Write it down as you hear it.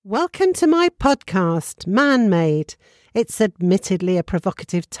Welcome to my podcast, Man-Made. It's admittedly a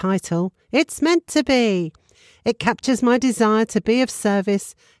provocative title. It's meant to be. It captures my desire to be of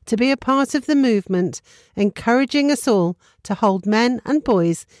service, to be a part of the movement, encouraging us all to hold men and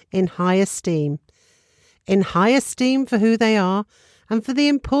boys in high esteem. In high esteem for who they are and for the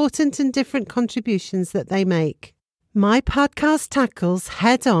important and different contributions that they make. My podcast tackles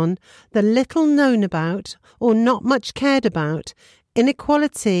head-on the little known about or not much cared about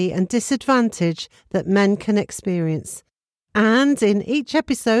inequality and disadvantage that men can experience. And in each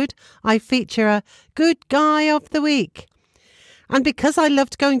episode, I feature a good guy of the week. And because I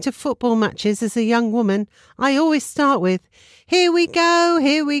loved going to football matches as a young woman, I always start with, here we go,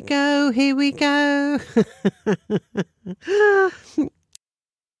 here we go, here we go.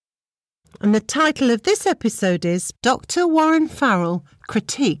 And the title of this episode is Dr. Warren Farrell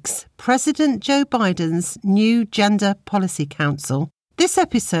critiques President Joe Biden's new Gender Policy Council. This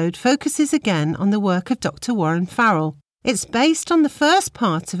episode focuses again on the work of Dr. Warren Farrell. It's based on the first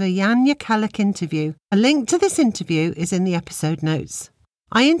part of a Jan Jekielek interview. A link to this interview is in the episode notes.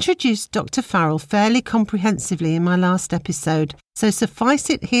 I introduced Dr. Farrell fairly comprehensively in my last episode, so suffice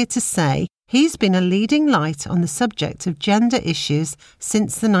it here to say he's been a leading light on the subject of gender issues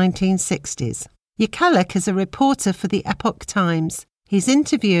since the 1960s. Jekielek is a reporter for the Epoch Times. He's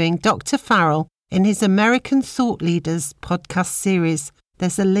interviewing Dr. Farrell in his American Thought Leaders podcast series.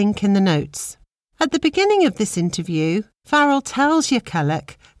 There's a link in the notes. At the beginning of this interview, Farrell tells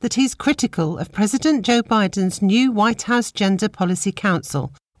Jekielek that he's critical of President Joe Biden's new White House Gender Policy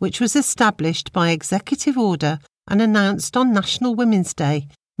Council, which was established by executive order and announced on National Women's Day,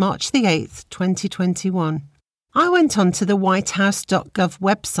 March the 8th, 2021. I went on to the whitehouse.gov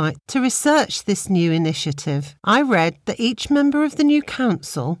website to research this new initiative. I read that each member of the new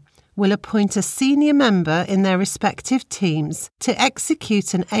council will appoint a senior member in their respective teams to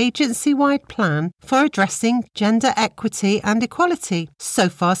execute an agency-wide plan for addressing gender equity and equality. So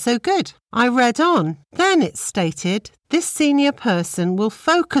far, so good. I read on. Then it stated, this senior person will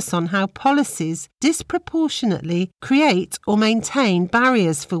focus on how policies disproportionately create or maintain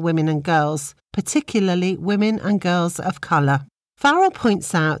barriers for women and girls, particularly women and girls of colour. Farrell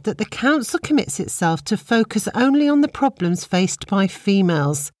points out that the council commits itself to focus only on the problems faced by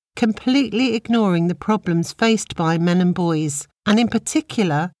females, completely ignoring the problems faced by men and boys, and in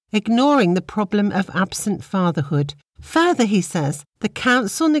particular, ignoring the problem of absent fatherhood. Further, he says, the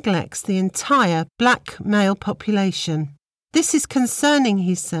council neglects the entire black male population. This is concerning,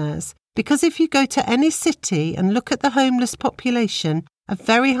 he says, because if you go to any city and look at the homeless population, a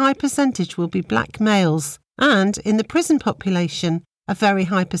very high percentage will be black males, and in the prison population, a very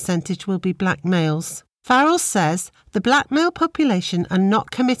high percentage will be black males. Farrell says the black male population are not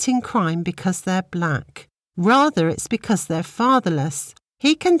committing crime because they're black. Rather, it's because they're fatherless.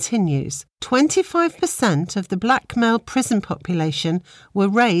 He continues, 25% of the black male prison population were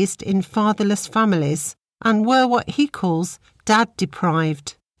raised in fatherless families and were what he calls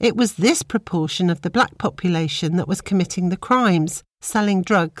dad-deprived. It was this proportion of the black population that was committing the crimes, selling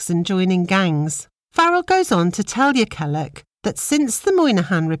drugs and joining gangs. Farrell goes on to tell Jekielek that since the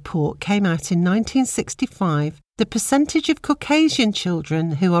Moynihan Report came out in 1965, the percentage of Caucasian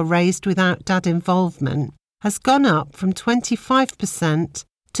children who are raised without dad involvement has gone up from 25%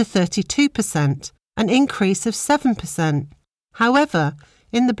 to 32%, an increase of 7%. However,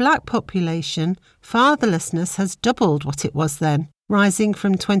 in the black population, fatherlessness has doubled what it was then, rising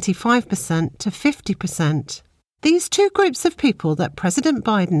from 25% to 50%. These two groups of people that President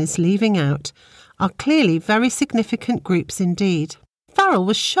Biden is leaving out are clearly very significant groups indeed. Farrell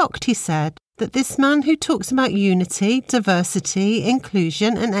was shocked, he said, that this man who talks about unity, diversity,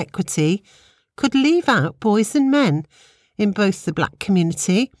 inclusion and equity could leave out boys and men in both the black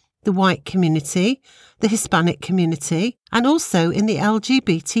community, the white community, the Hispanic community, and also in the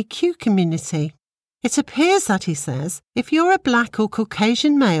LGBTQ community. It appears that, he says, if you're a black or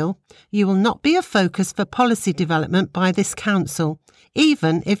Caucasian male, you will not be a focus for policy development by this council,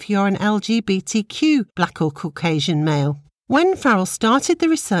 even if you're an LGBTQ black or Caucasian male. When Farrell started the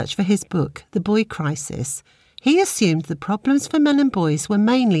research for his book, The Boy Crisis, he assumed the problems for men and boys were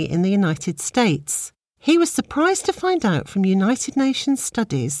mainly in the United States. He was surprised to find out from United Nations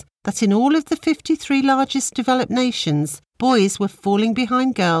studies that in all of the 53 largest developed nations, boys were falling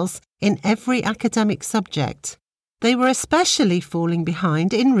behind girls in every academic subject. They were especially falling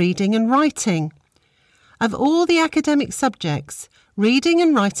behind in reading and writing. Of all the academic subjects, reading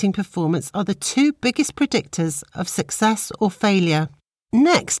and writing performance are the two biggest predictors of success or failure.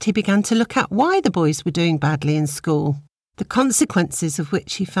 Next, he began to look at why the boys were doing badly in school, the consequences of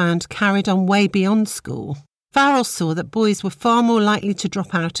which he found carried on way beyond school. Farrell saw that boys were far more likely to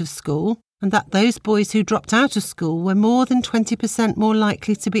drop out of school, and that those boys who dropped out of school were more than 20% more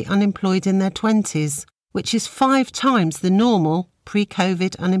likely to be unemployed in their 20s, which is 5 times the normal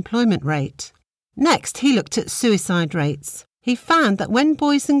pre-COVID unemployment rate. Next, he looked at suicide rates. He found that when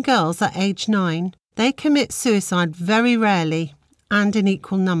boys and girls are age 9, they commit suicide very rarely and in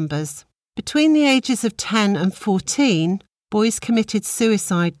equal numbers. Between the ages of 10 and 14, boys committed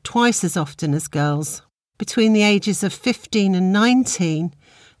suicide twice as often as girls. Between the ages of 15 and 19,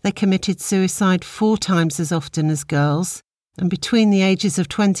 they committed suicide 4 times as often as girls. And between the ages of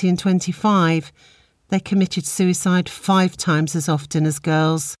 20 and 25, they committed suicide 5 times as often as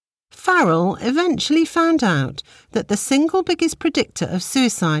girls. Farrell eventually found out that the single biggest predictor of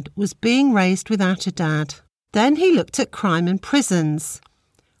suicide was being raised without a dad. Then he looked at crime and prisons.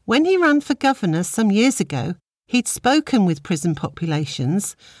 When he ran for governor some years ago, he'd spoken with prison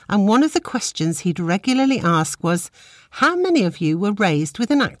populations, and one of the questions he'd regularly ask was, how many of you were raised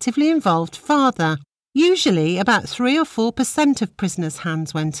with an actively involved father? Usually about 3 or 4% of prisoners'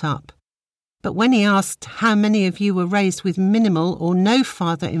 hands went up. But when he asked how many of you were raised with minimal or no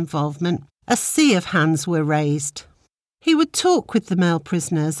father involvement, a sea of hands were raised. He would talk with the male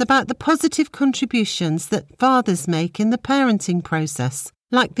prisoners about the positive contributions that fathers make in the parenting process,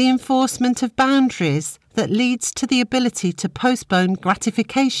 like the enforcement of boundaries that leads to the ability to postpone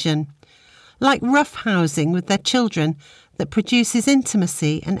gratification, like roughhousing with their children that produces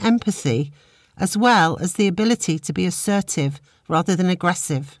intimacy and empathy, as well as the ability to be assertive rather than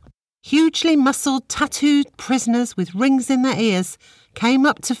aggressive. Hugely muscled, tattooed prisoners with rings in their ears came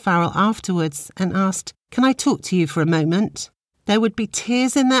up to Farrell afterwards and asked, "Can I talk to you for a moment?" There would be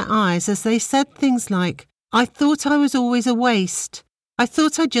tears in their eyes as they said things like, "I thought I was always a waste. I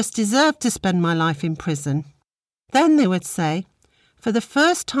thought I just deserved to spend my life in prison." Then they would say, "For the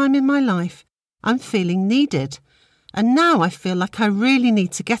first time in my life, I'm feeling needed. And now I feel like I really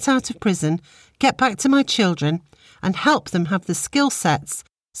need to get out of prison, get back to my children, and help them have the skill sets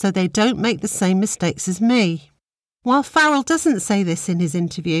so they don't make the same mistakes as me." While Farrell doesn't say this in his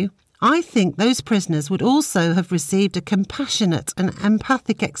interview, I think those prisoners would also have received a compassionate and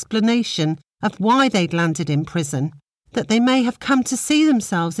empathic explanation of why they'd landed in prison, that they may have come to see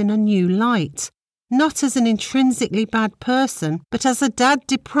themselves in a new light, not as an intrinsically bad person, but as a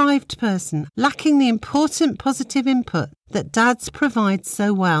dad-deprived person, lacking the important positive input that dads provide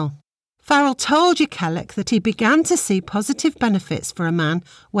so well. Farrell told Jekielek that he began to see positive benefits for a man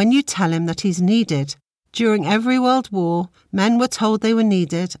when you tell him that he's needed. During every world war, men were told they were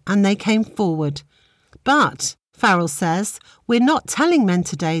needed and they came forward. But, Farrell says, we're not telling men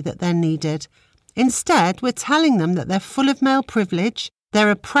today that they're needed. Instead, we're telling them that they're full of male privilege,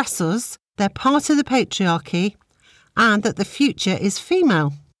 they're oppressors, they're part of the patriarchy, and that the future is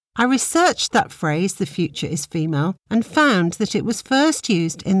female. I researched that phrase, the future is female, and found that it was first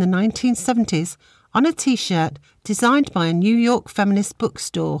used in the 1970s on a T-shirt designed by a New York feminist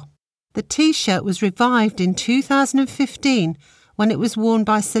bookstore. The T-shirt was revived in 2015 when it was worn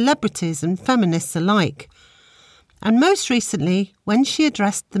by celebrities and feminists alike. And most recently, when she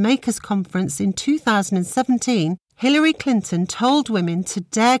addressed the Makers Conference in 2017, Hillary Clinton told women to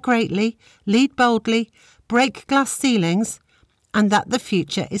dare greatly, lead boldly, break glass ceilings, and that the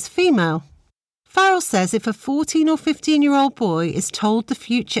future is female. Farrell says if a 14 or 15-year-old boy is told the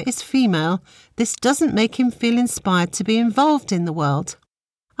future is female, this doesn't make him feel inspired to be involved in the world.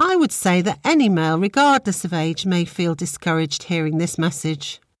 I would say that any male, regardless of age, may feel discouraged hearing this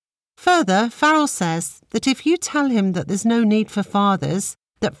message. Further, Farrell says that if you tell him that there's no need for fathers,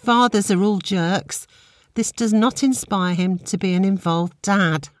 that fathers are all jerks, this does not inspire him to be an involved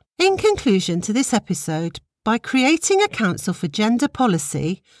dad. In conclusion to this episode, by creating a council for gender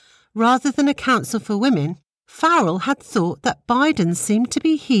policy rather than a council for women, Farrell had thought that Biden seemed to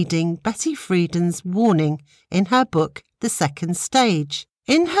be heeding Betty Friedan's warning in her book, The Second Stage.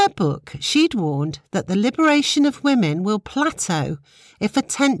 In her book, she'd warned that the liberation of women will plateau if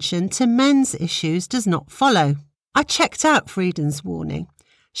attention to men's issues does not follow. I checked out Friedan's warning.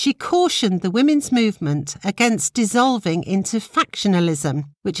 She cautioned the women's movement against dissolving into factionalism,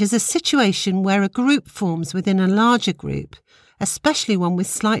 which is a situation where a group forms within a larger group, especially one with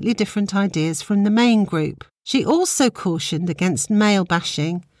slightly different ideas from the main group. She also cautioned against male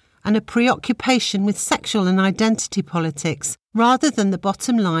bashing and a preoccupation with sexual and identity politics rather than the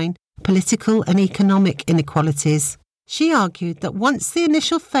bottom line, political and economic inequalities. She argued that once the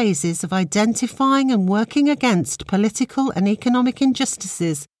initial phases of identifying and working against political and economic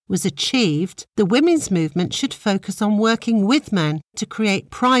injustices was achieved, the women's movement should focus on working with men to create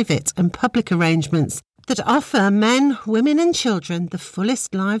private and public arrangements that offer men, women and children the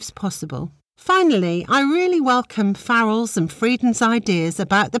fullest lives possible. Finally, I really welcome Farrell's and Frieden's ideas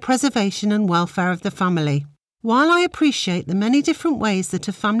about the preservation and welfare of the family. While I appreciate the many different ways that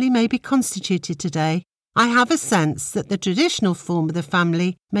a family may be constituted today, I have a sense that the traditional form of the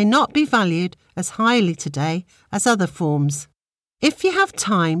family may not be valued as highly today as other forms. If you have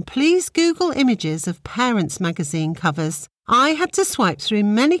time, please Google images of Parents magazine covers. I had to swipe through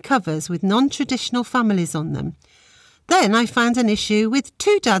many covers with non-traditional families on them. Then I found an issue with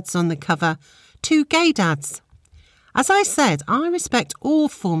 2 dads on the cover, 2 gay dads. As I said, I respect all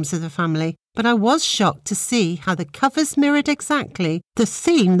forms of the family, but I was shocked to see how the covers mirrored exactly the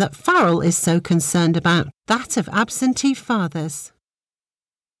theme that Farrell is so concerned about, that of absentee fathers.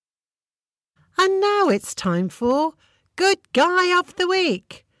 And now it's time for Good Guy of the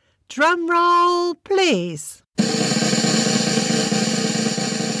Week. Drum roll, please.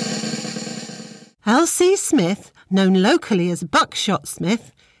 L.C. Smith, known locally as Buckshot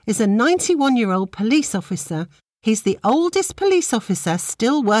Smith, is a 91-year-old police officer. He's the oldest police officer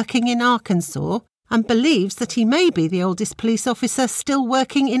still working in Arkansas and believes that he may be the oldest police officer still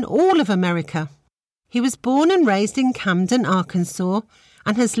working in all of America. He was born and raised in Camden, Arkansas,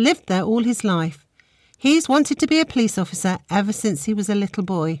 and has lived there all his life. He's wanted to be a police officer ever since he was a little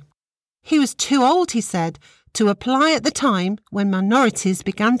boy. He was too old, he said, to apply at the time when minorities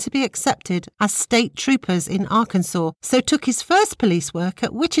began to be accepted as state troopers in Arkansas, so took his first police work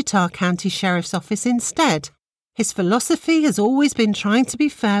at Wichita County Sheriff's Office instead. His philosophy has always been trying to be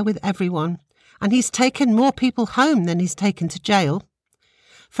fair with everyone, and he's taken more people home than he's taken to jail.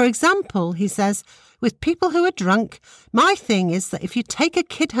 For example, he says, with people who are drunk, my thing is that if you take a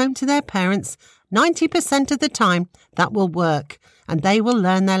kid home to their parents, 90% of the time that will work, and they will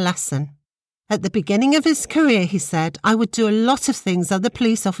learn their lesson. At the beginning of his career, he said, I would do a lot of things other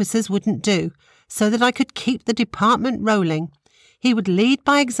police officers wouldn't do, so that I could keep the department rolling. He would lead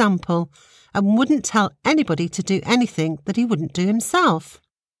by example and wouldn't tell anybody to do anything that he wouldn't do himself.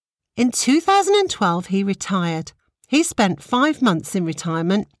 In 2012, he retired. He spent 5 months in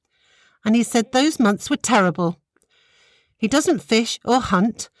retirement, and he said those months were terrible. He doesn't fish or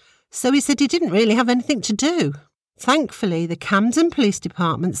hunt, so he said he didn't really have anything to do. Thankfully, the Camden Police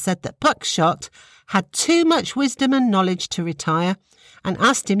Department said that Buckshot had too much wisdom and knowledge to retire and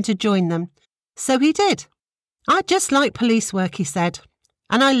asked him to join them. So he did. I just like police work, he said,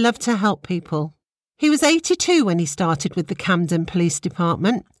 and I love to help people. He was 82 when he started with the Camden Police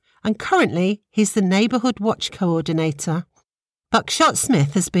Department, and currently he's the Neighbourhood Watch Coordinator. Buckshot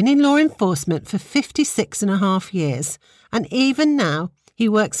Smith has been in law enforcement for 56.5 years, and even now, he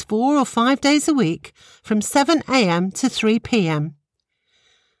works 4 or 5 days a week from 7 a.m. to 3 p.m.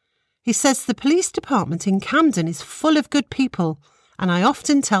 He says the police department in Camden is full of good people, and I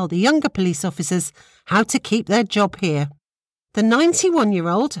often tell the younger police officers how to keep their job here. The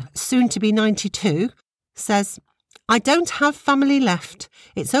 91-year-old, soon to be 92, says, I don't have family left.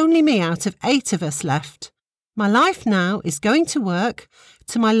 It's only me out of 8 of us left. My life now is going to work,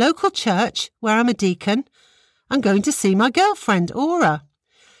 to my local church where I'm a deacon, and going to see my girlfriend, Aura.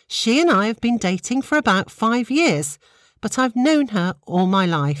 She and I have been dating for about 5 years, but I've known her all my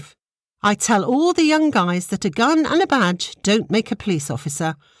life. I tell all the young guys that a gun and a badge don't make a police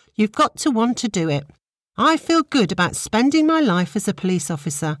officer. You've got to want to do it. I feel good about spending my life as a police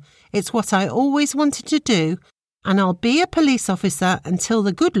officer. It's what I always wanted to do, and I'll be a police officer until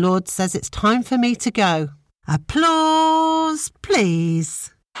the good Lord says it's time for me to go. Applause,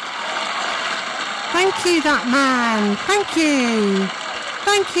 please. Thank you, that man. Thank you.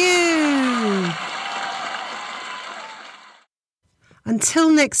 Thank you. Until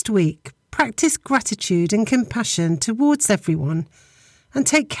next week, practice gratitude and compassion towards everyone and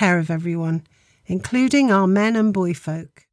take care of everyone, including our men and boy folk.